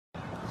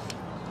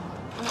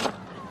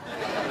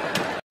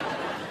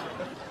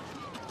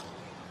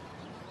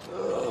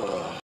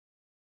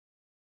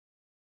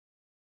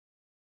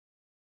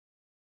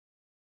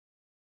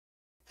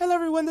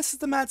everyone, this is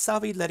the Mad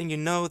Salvi letting you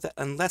know that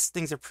unless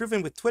things are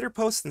proven with Twitter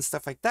posts and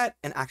stuff like that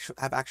and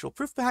have actual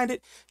proof behind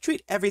it,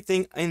 treat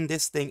everything in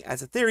this thing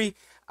as a theory.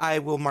 I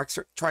will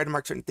try to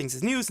mark certain things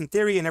as news and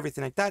theory and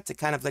everything like that to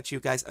kind of let you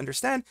guys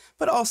understand,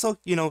 but also,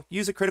 you know,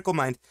 use a critical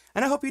mind.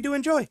 And I hope you do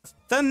enjoy.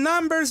 The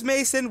numbers,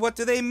 Mason, what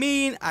do they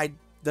mean?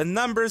 The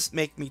numbers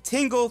make me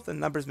tingle. The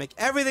numbers make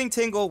everything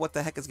tingle. What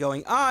the heck is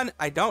going on?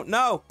 I don't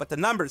know. But the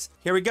numbers,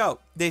 here we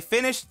go. They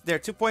finished their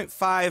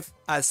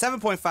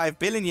 7.5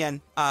 billion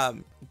yen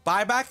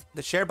buyback,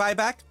 the share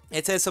buyback.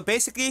 It says, so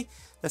basically,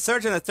 the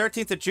surge on the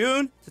 13th of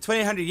June to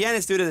 2,800 yen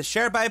is due to the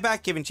share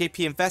buyback, giving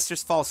JP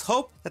investors false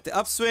hope that the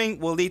upswing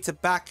will lead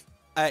it back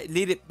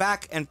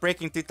and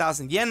breaking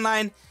 3,000 yen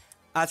line.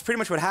 That's pretty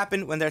much what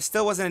happened when there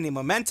still wasn't any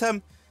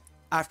momentum.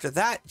 After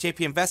that,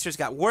 JP investors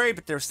got worried,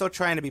 but they were still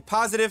trying to be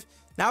positive.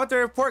 Now with the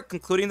report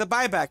concluding the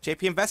buyback,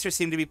 JP investors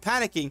seem to be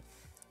panicking,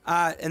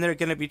 and they're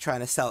going to be trying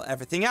to sell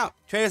everything out.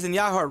 Traders in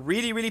Yahoo are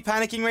really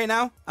panicking right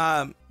now.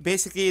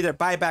 Basically, their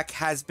buyback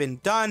has been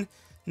done.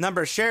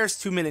 Number of shares,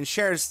 2 million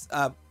shares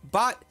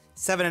bought,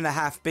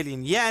 7.5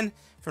 billion yen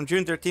from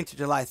June 13th to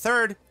July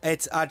 3rd.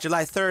 It's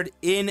July 3rd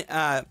in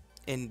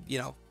you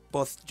know,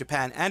 both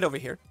Japan and over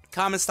here.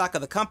 Common stock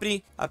of the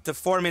company, up to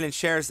 4 million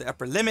shares, the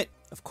upper limit,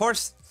 of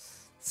course.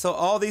 So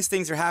all these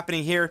things are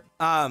happening here.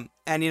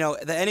 And, you know,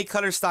 the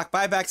Anycolor stock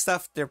buyback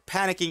stuff, they're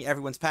panicking.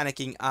 Everyone's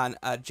panicking on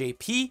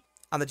JP.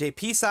 On the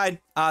JP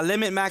side,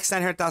 limit max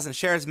 900,000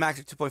 shares, max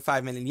of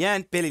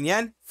 2.5 billion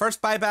yen.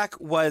 First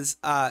buyback was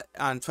on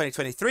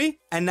 2023.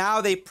 And now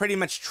they pretty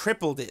much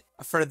tripled it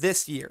for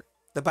this year,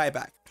 the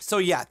buyback. So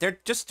yeah, they're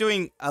just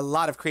doing a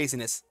lot of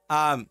craziness.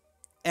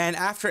 And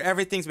after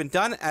everything's been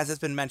done, as has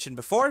been mentioned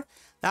before,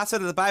 that's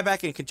whether the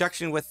buyback in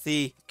conjunction with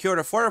the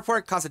Kuro 4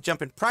 report caused a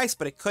jump in price,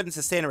 but it couldn't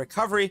sustain a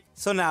recovery.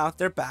 So now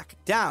they're back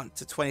down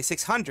to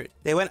 2,600.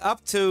 They went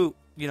up to,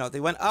 you know,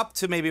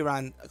 maybe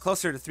around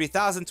closer to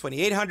 3,000,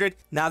 2,800.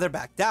 Now they're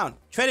back down.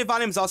 Traded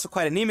volume is also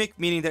quite anemic,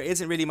 meaning there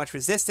isn't really much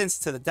resistance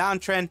to the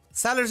downtrend.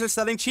 Sellers are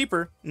selling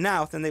cheaper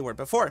now than they were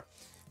before.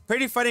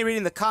 Pretty funny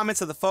reading the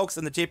comments of the folks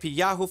on the JP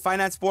Yahoo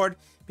finance board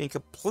being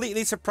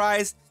completely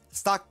surprised. The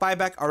stock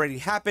buyback already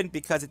happened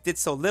because it did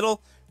so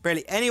little.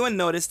 Barely anyone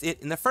noticed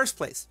it in the first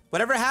place.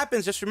 Whatever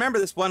happens, just remember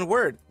this one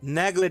word: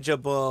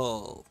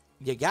 negligible.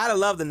 You gotta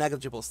love the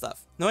negligible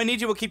stuff. No, I need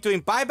you will keep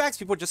doing buybacks.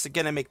 People are just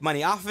gonna make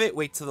money off of it,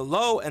 wait to the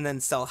low, and then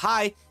sell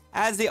high,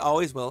 as they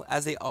always will,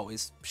 as they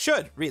always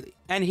should, really.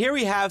 And here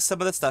we have some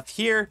of the stuff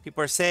here.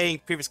 People are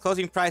saying previous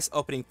closing price,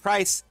 opening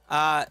price,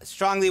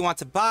 strongly want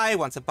to buy,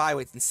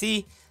 wait and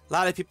see. A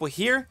lot of people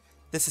here.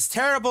 This is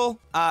terrible.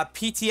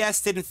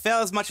 PTS didn't fail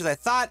as much as I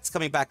thought. It's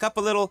coming back up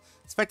a little.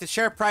 Expected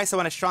share price, I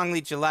want to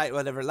strongly July,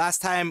 whatever.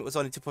 Last time it was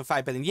only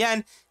 2.5 billion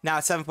yen. Now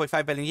it's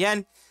 7.5 billion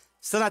yen.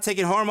 Still not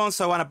taking hormones,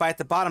 so I want to buy at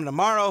the bottom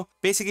tomorrow.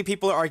 Basically,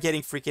 people are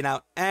getting freaking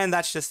out, and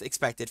that's just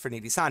expected for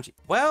Nijisanji.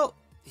 Well,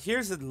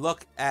 here's a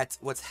look at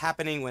what's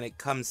happening when it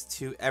comes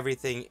to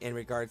everything in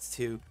regards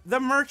to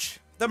the merch.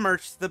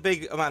 The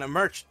big amount of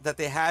merch that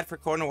they had for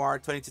Core Noir,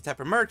 22 type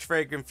of merch,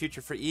 very grim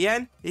future for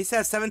EN. These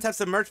have 7 types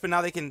of merch, but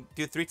now they can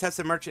do 3 types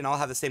of merch and all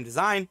have the same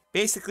design.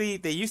 Basically,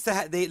 they used to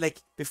have,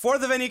 before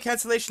the venue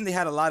cancellation, they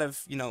had a lot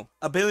of, you know,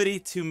 ability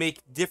to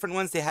make different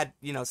ones. They had,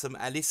 you know,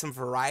 at least some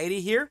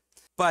variety here.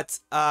 But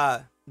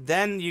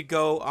then you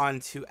go on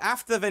to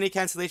after the venue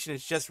cancellation,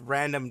 it's just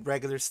random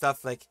regular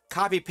stuff like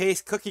copy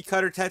paste, cookie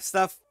cutter type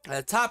stuff.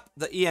 At the top,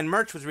 the EN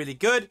merch was really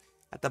good.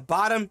 At the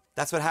bottom,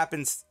 that's what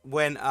happens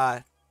when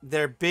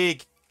their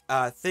big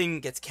thing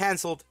gets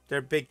canceled,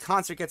 their big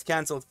concert gets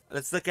canceled.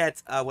 Let's look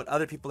at what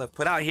other people have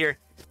put out here.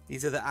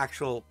 These are the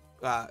actual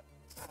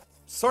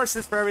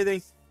sources for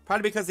everything.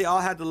 Probably because they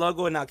all had the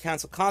logo and now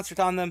cancel concert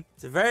on them.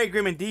 It's very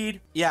grim indeed.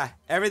 Yeah,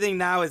 everything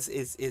now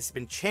is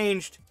been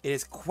changed. It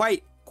is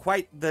quite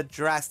the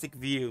drastic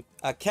view.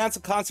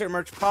 Cancel concert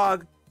merch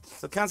pog.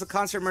 So cancel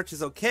concert merch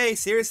is okay.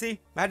 Seriously,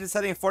 imagine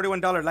setting a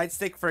 $41 light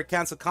stick for a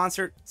cancel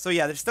concert. So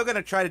yeah, they're still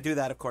gonna try to do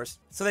that, of course.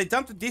 So they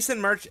dumped a decent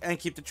merch and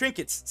keep the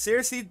trinkets.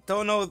 Seriously,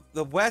 don't know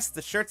the West.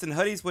 The shirts and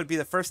hoodies would be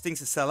the first things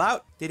to sell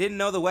out. They didn't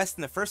know the West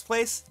in the first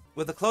place.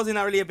 With the clothing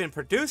not really have been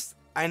produced,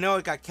 I know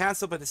it got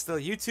canceled, but it's still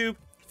YouTube.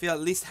 If you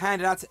at least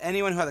hand it out to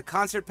anyone who had a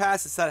concert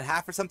pass instead of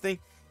half or something,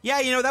 yeah,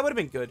 you know, that would have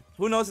been good.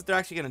 Who knows if they're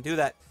actually gonna do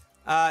that.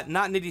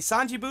 Not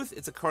Nijisanji booth,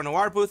 it's a Core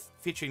Noir booth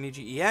featuring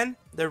Niji En.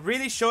 They're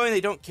really showing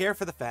they don't care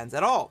for the fans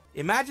at all.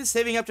 Imagine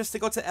saving up just to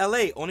go to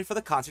LA only for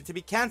the concert to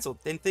be cancelled,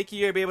 then thinking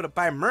you'll be able to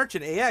buy merch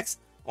in AX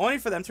only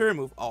for them to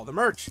remove all the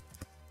merch.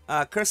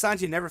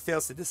 Kursanji never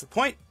fails to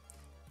disappoint.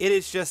 It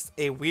is just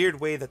a weird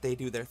way that they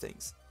do their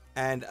things.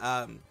 And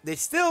they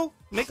still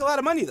make a lot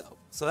of money though,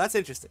 so that's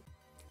interesting.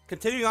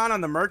 Continuing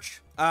on the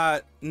merch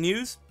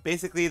news,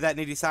 basically that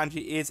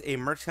Nijisanji is a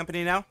merch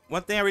company now.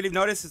 One thing I really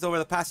noticed is over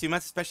the past few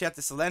months, especially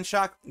after Selen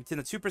shock, it's in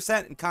the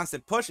 2% and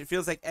constant push. It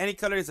feels like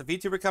Anycolor is a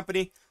VTuber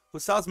company who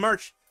sells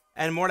merch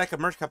and more like a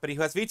merch company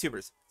who has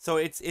VTubers. So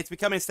it's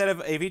becoming, instead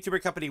of a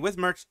VTuber company with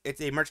merch, it's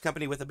a merch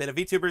company with a bit of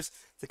VTubers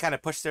to kind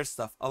of push their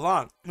stuff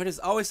along. It is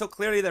always so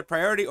clearly their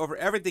priority over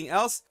everything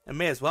else, and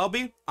may as well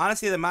be.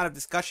 Honestly, the amount of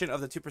discussion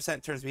of the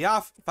 2% turns me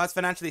off. If I was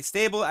financially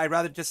stable, I'd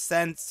rather just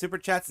send super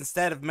chats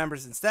instead of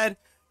members instead.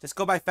 Just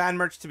go buy fan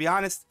merch, to be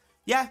honest.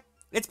 Yeah,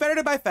 it's better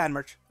to buy fan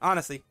merch,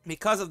 honestly,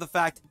 because of the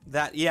fact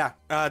that, yeah,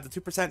 the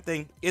 2%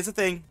 thing is a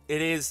thing.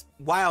 It is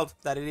wild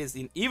that it is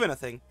even a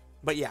thing.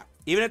 But yeah,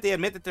 even if they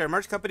admit that they're a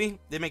merch company,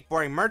 they make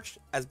boring merch,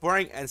 as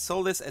boring and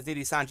soulless as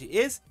Nijisanji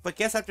is. But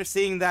guess after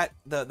seeing that,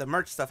 the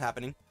merch stuff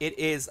happening, it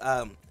is,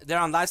 they're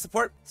on live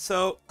support,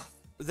 so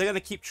they're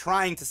gonna keep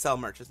trying to sell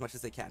merch as much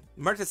as they can.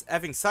 Merch just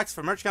effing sucks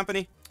for merch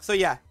company. So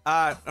yeah,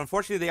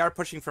 unfortunately they are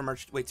pushing for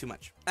merch way too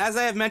much. As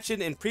I have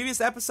mentioned in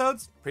previous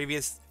episodes,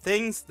 previous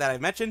things that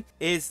I've mentioned,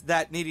 is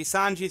that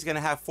Nijisanji is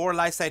gonna have 4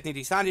 life-size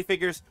Nijisanji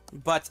figures,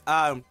 but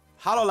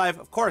Hololive,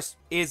 of course,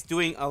 is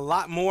doing a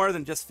lot more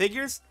than just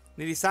figures.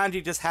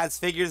 Nijisanji just has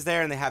figures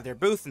there and they have their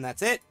booth and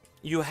that's it.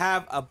 You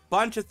have a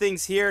bunch of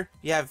things here.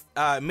 You have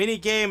mini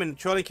game and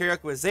trolling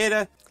karaoke with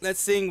Zeta. Let's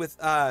sing with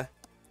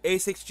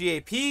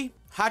A6GAP,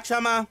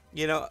 Hachama,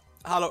 you know,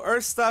 Hollow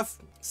Earth stuff.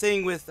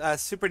 Sing with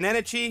Super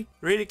Nenechi,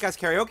 Ririka's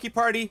karaoke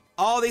party.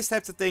 All these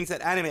types of things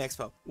at Anime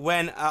Expo.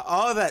 When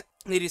all that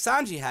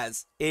Nijisanji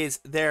has is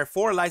their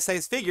 4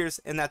 life-size figures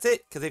and that's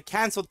it, because they've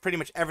canceled pretty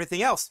much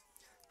everything else.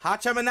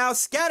 Hachama Now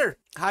Scatter,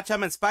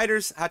 Hachama and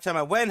Spiders,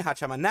 Hachama When,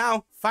 Hachama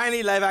Now.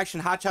 Finally, live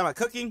action Hachama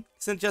Cooking.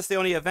 Isn't just the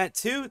only event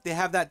too. They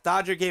have that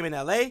Dodger game in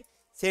LA.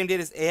 Same date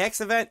as AX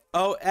event.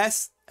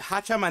 OS,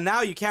 Hachama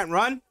Now, you can't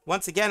run.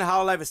 Once again,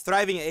 Hololive is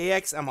thriving at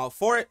AX. I'm all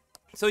for it.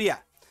 So yeah,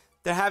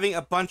 they're having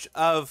a bunch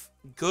of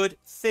good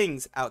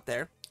things out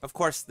there. Of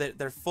course,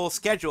 their full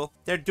schedule.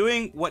 They're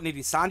doing what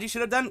Nijisanji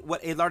should have done,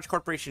 what a large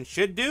corporation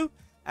should do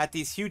at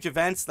these huge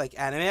events like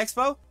Anime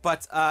Expo,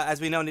 but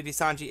as we know,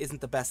 Nijisanji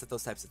isn't the best at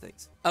those types of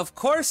things. Of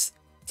course,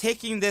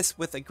 taking this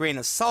with a grain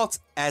of salt,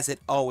 as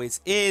it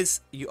always is,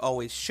 you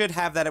always should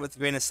have that with a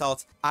grain of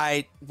salt.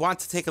 I want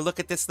to take a look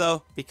at this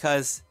though,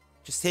 because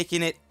just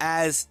taking it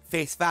as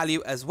face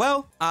value as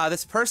well,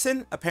 this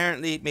person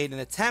apparently made an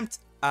attempt,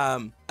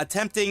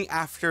 attempting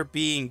after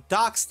being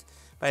doxxed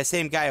by the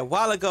same guy a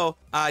while ago.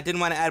 I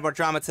didn't want to add more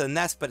drama to the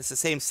nest, but it's the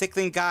same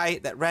sickling guy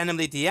that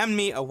randomly DM'd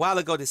me a while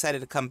ago,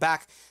 decided to come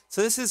back.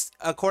 So this is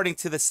according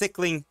to the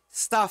sickling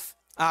stuff.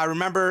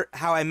 Remember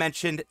how I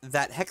mentioned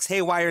that Hex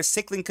Haywire's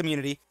sickling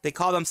community, they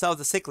call themselves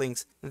the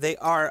sicklings. They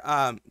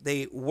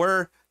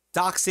were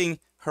doxing,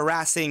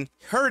 harassing,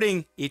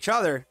 hurting each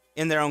other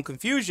in their own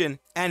confusion,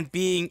 and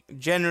being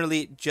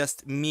generally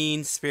just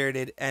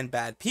mean-spirited and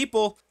bad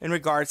people in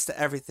regards to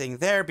everything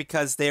there,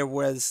 because there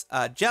was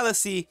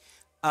jealousy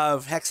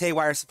of Hex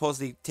Haywire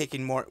supposedly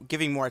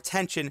giving more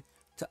attention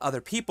to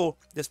other people.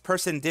 This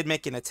person did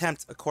make an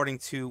attempt, according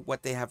to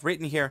what they have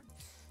written here,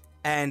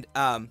 and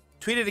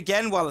tweeted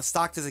again while it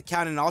stalked his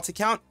account and alt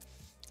account.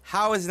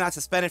 How is he not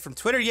suspended from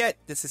Twitter yet?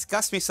 This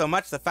disgusts me so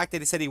much. The fact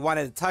that he said he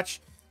wanted to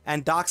touch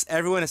and dox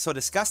everyone is so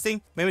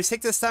disgusting. Made me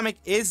sick to the stomach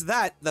is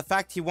that the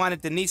fact he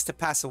wanted Denise to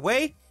pass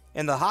away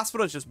in the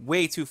hospital is just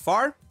way too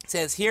far. It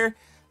says here,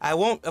 I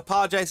won't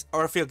apologize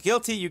or feel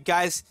guilty. You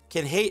guys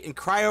can hate and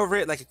cry over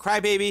it like a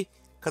crybaby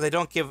because I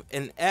don't give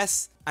an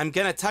S. I'm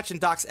gonna touch and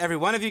dox every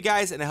one of you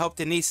guys, and I hope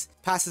Denise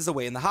passes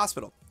away in the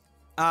hospital.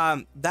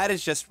 That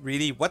is just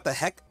really, what the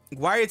heck?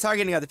 Why are you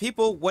targeting other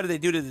people? What do they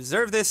do to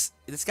deserve this?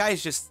 This guy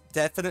is just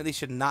definitely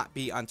should not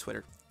be on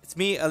Twitter. It's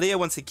me, Aaliyah,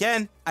 once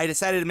again. I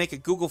decided to make a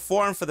Google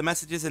form for the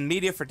messages and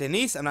media for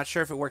Denise. I'm not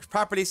sure if it works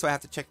properly, so I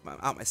have to check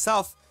out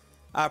myself.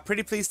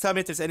 Pretty please tell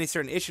me if there's any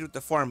certain issue with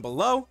the forum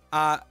below.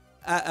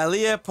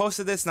 Aaliyah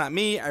posted this, not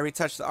me. I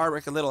retouched the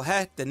artwork a little.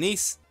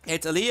 Denise.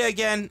 It's Aaliyah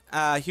again.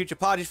 Huge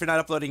apologies for not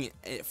uploading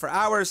it for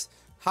hours.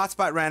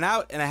 Hotspot ran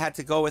out and I had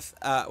to go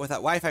without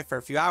Wi-Fi for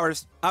a few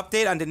hours.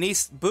 Update on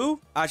Denise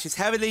Boo. She's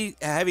a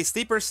heavy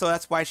sleeper, so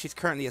that's why she's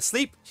currently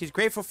asleep. She's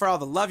grateful for all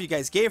the love you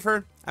guys gave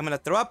her. I'm gonna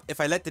throw up.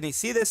 If I let Denise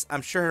see this,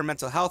 I'm sure her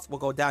mental health will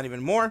go down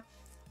even more.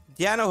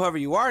 Diana, whoever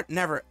you are,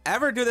 never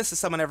ever do this to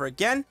someone ever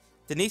again.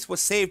 Denise was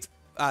saved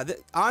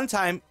on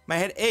time. My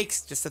head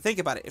aches just to think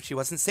about it if she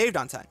wasn't saved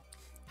on time.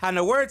 Had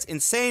no words.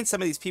 Insane.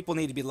 Some of these people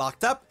need to be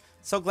locked up.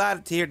 So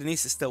glad to hear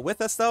Denise is still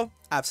with us though.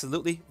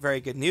 Absolutely.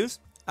 Very good news.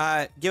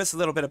 Give us a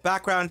little bit of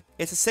background.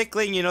 It's a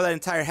sickling, you know, that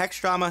entire hex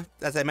drama,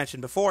 as I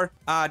mentioned before.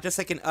 Just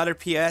like in other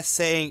PS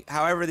saying,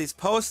 however, these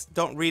posts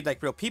don't read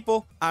like real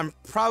people. I'm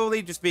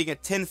probably just being a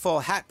tinfoil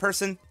hat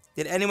person.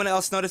 Did anyone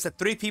else notice that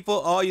 3 people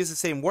all use the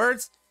same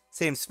words,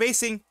 same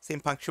spacing, same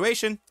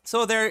punctuation?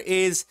 So there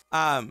is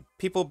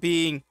people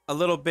being a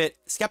little bit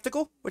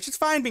skeptical, which is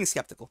fine being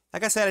skeptical.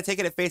 Like I said, I take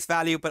it at face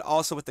value, but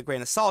also with a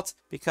grain of salt,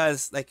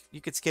 because like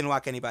you could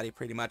skinwalk anybody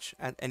pretty much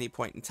at any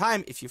point in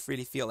time if you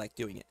really feel like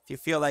doing it. If you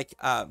feel like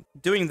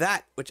doing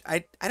that, which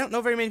I don't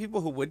know very many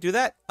people who would do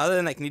that other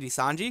than like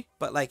Nijisanji,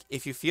 but like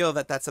if you feel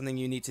that that's something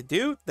you need to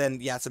do, then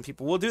yeah, some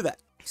people will do that.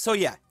 So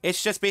yeah,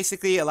 it's just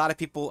basically a lot of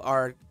people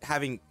are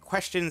having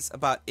questions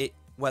about it,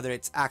 whether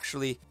it's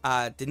actually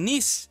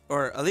Denise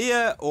or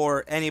Aaliyah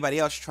or anybody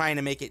else trying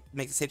to make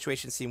the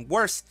situation seem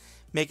worse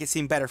make it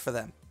seem better for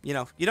them. You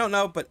know, you don't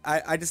know, but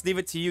I just leave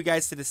it to you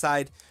guys to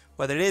decide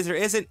whether it is or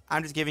isn't.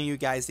 I'm just giving you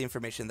guys the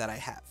information that I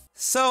have.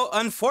 So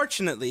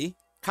unfortunately,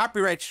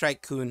 copyright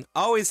strike kun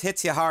always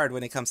hits you hard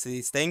when it comes to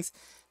these things.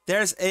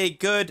 There's a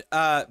good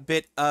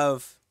bit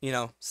of, you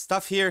know,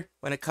 stuff here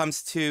when it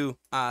comes to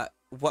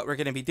what we're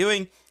going to be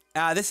doing.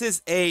 This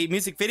is a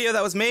music video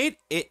that was made.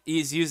 It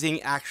is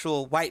using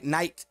actual White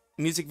Knight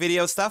music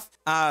video stuff.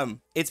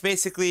 It's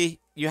basically,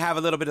 you have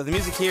a little bit of the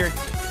music here.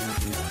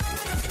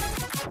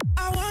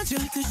 I want you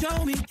to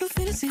show me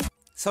infinity.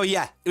 So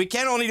yeah, we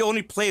can't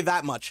only play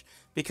that much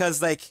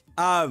because like,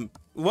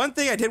 one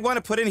thing I did want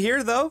to put in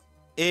here though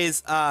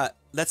is,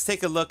 let's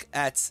take a look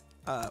at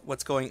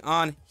what's going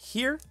on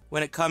here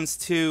when it comes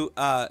to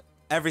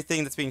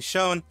everything that's being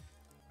shown.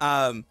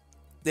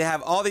 They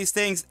have all these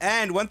things,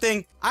 and one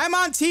thing, I'm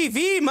on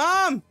TV,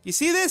 Mom! You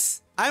see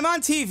this? I'm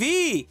on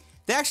TV!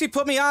 They actually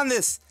put me on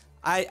this.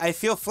 I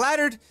feel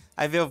flattered.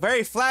 I feel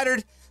very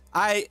flattered.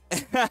 Mom,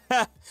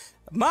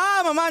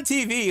 I'm on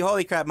TV!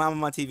 Holy crap, Mom,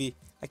 I'm on TV.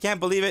 I can't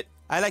believe it.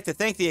 I'd like to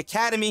thank the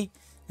Academy.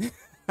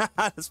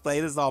 Let's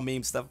play. This is all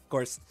meme stuff, of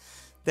course.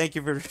 Thank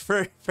you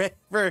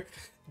for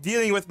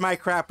dealing with my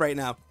crap right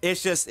now.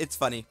 It's just, it's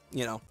funny,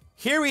 you know.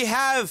 Here we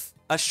have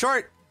a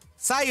short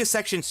Sayu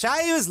section.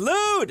 Sayu's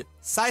lewd.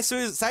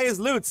 Sayu's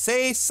lewd.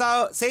 Say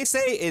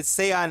is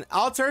say on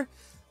altar.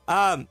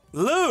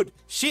 Lewd.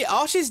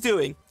 All she's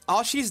doing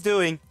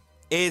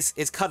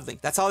is cuddling.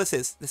 That's all this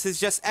is. This is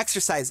just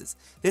exercises.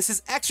 This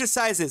is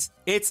exercises.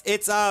 It's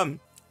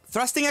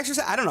thrusting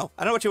exercise. I don't know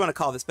what you want to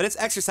call this, but it's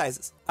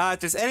exercises.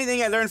 If there's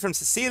anything I learned from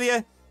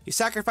Cecilia, you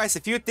sacrifice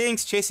a few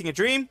things, chasing a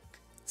dream.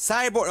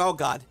 Cyborg. Oh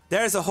god.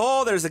 There's a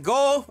hole. There's a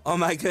goal. Oh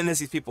my goodness,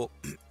 these people.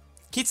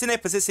 Kitsune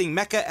possessing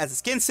mecha as a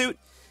skin suit.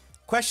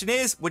 Question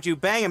is, would you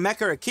bang a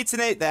mecha or a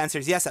kitsune? The answer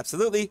is yes,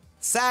 absolutely.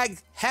 Sag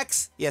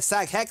hex. Yes,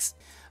 sag hex.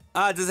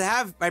 Does it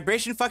have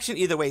vibration function?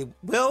 Either way,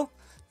 will.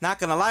 Not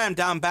gonna lie, I'm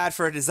down bad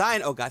for a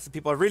design. Oh god, some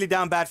people are really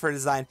down bad for a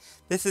design.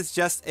 This is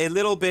just a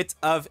little bit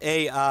of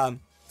a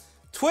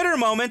Twitter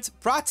moment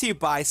brought to you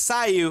by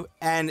Sayu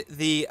and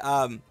the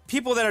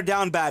people that are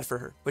down bad for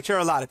her, which are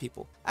a lot of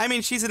people. I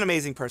mean, she's an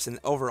amazing person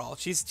overall.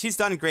 She's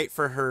done great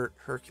for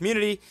her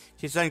community.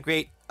 She's done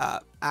great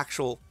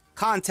actual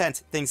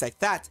content, things like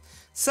that.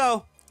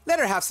 So let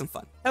her have some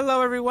fun.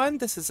 Hello everyone,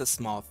 this is a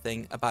small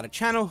thing about a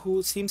channel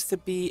who seems to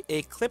be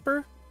a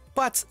clipper,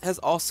 but has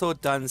also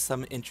done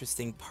some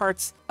interesting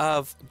parts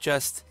of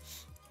just,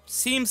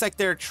 seems like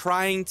they're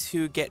trying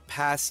to get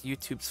past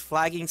YouTube's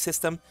flagging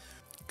system,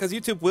 because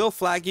YouTube will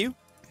flag you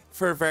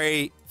for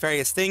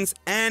various things,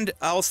 and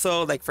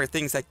also like for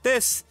things like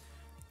this,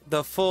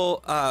 the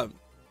full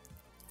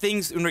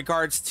things in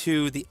regards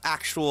to the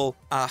actual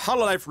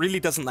Hololive really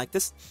doesn't like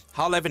this.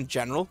 Hololive in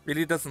general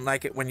really doesn't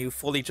like it when you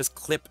fully just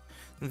clip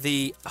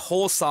the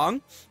whole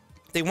song.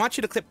 They want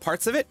you to clip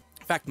parts of it.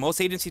 In fact,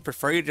 most agencies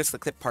prefer you just to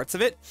clip parts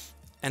of it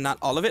and not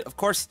all of it. Of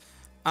course,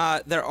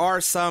 there are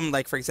some,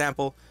 like for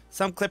example,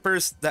 some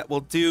clippers that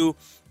will do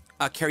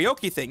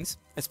karaoke things,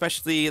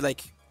 especially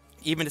like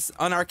even if it's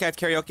unarchived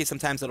karaoke,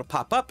 sometimes it'll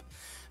pop up.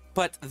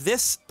 But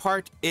this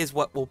part is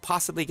what will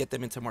possibly get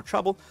them into more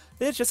trouble.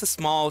 It's just a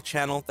small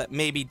channel that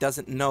maybe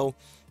doesn't know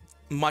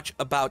much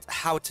about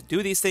how to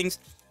do these things.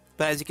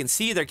 But as you can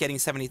see, they're getting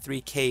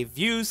 73K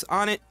views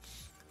on it.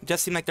 It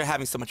just seems like they're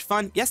having so much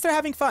fun. Yes, they're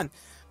having fun.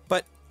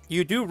 But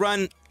you do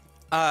run,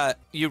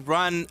 you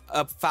run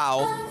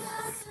foul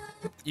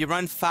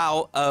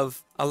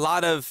of a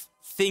lot of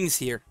things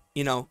here,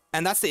 you know,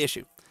 and that's the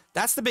issue.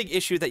 That's the big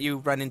issue that you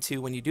run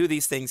into when you do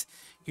these things.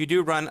 You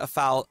do run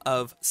afoul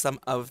of some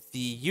of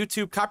the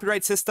YouTube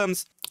copyright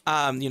systems,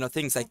 you know,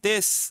 things like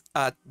this,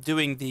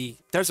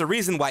 there's a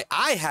reason why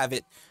I have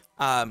it,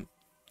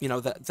 you know,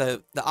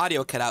 the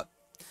audio cut out,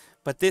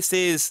 but this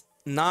is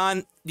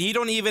you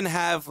don't even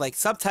have like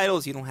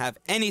subtitles. You don't have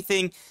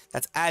anything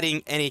that's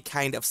adding any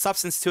kind of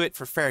substance to it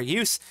for fair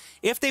use.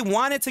 If they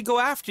wanted to go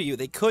after you,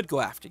 they could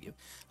go after you,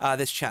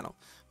 this channel,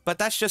 but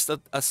that's just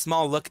a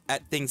small look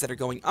at things that are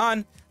going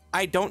on.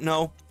 I don't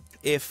know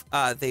if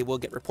they will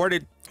get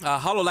reported.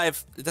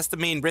 Hololive, that's the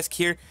main risk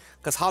here,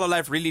 because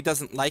Hololive really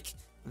doesn't like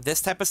this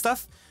type of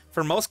stuff.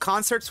 For most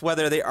concerts,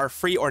 whether they are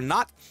free or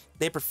not,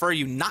 they prefer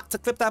you not to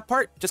clip that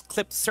part, just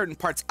clip certain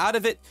parts out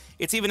of it.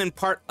 It's even in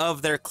part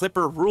of their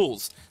clipper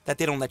rules that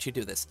they don't let you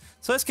do this.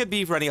 So this could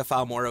be running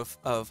afoul more of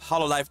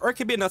Hololive, or it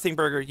could be a nothing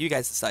burger. You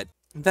guys decide.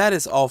 That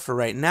is all for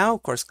right now.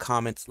 Of course,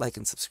 comment, like,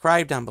 and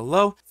subscribe down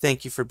below.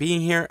 Thank you for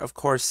being here. Of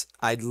course,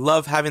 I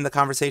love having the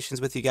conversations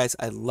with you guys.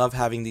 I love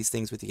having these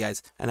things with you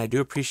guys, and I do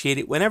appreciate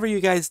it whenever you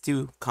guys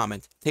do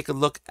comment. Take a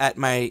look at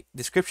my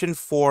description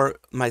for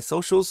my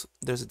socials.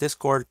 There's a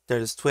Discord,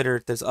 there's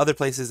Twitter, there's other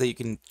places that you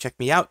can check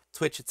me out,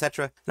 Twitch,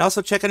 etc. And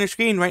also check on your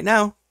screen right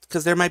now,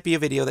 because there might be a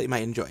video that you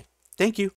might enjoy. Thank you.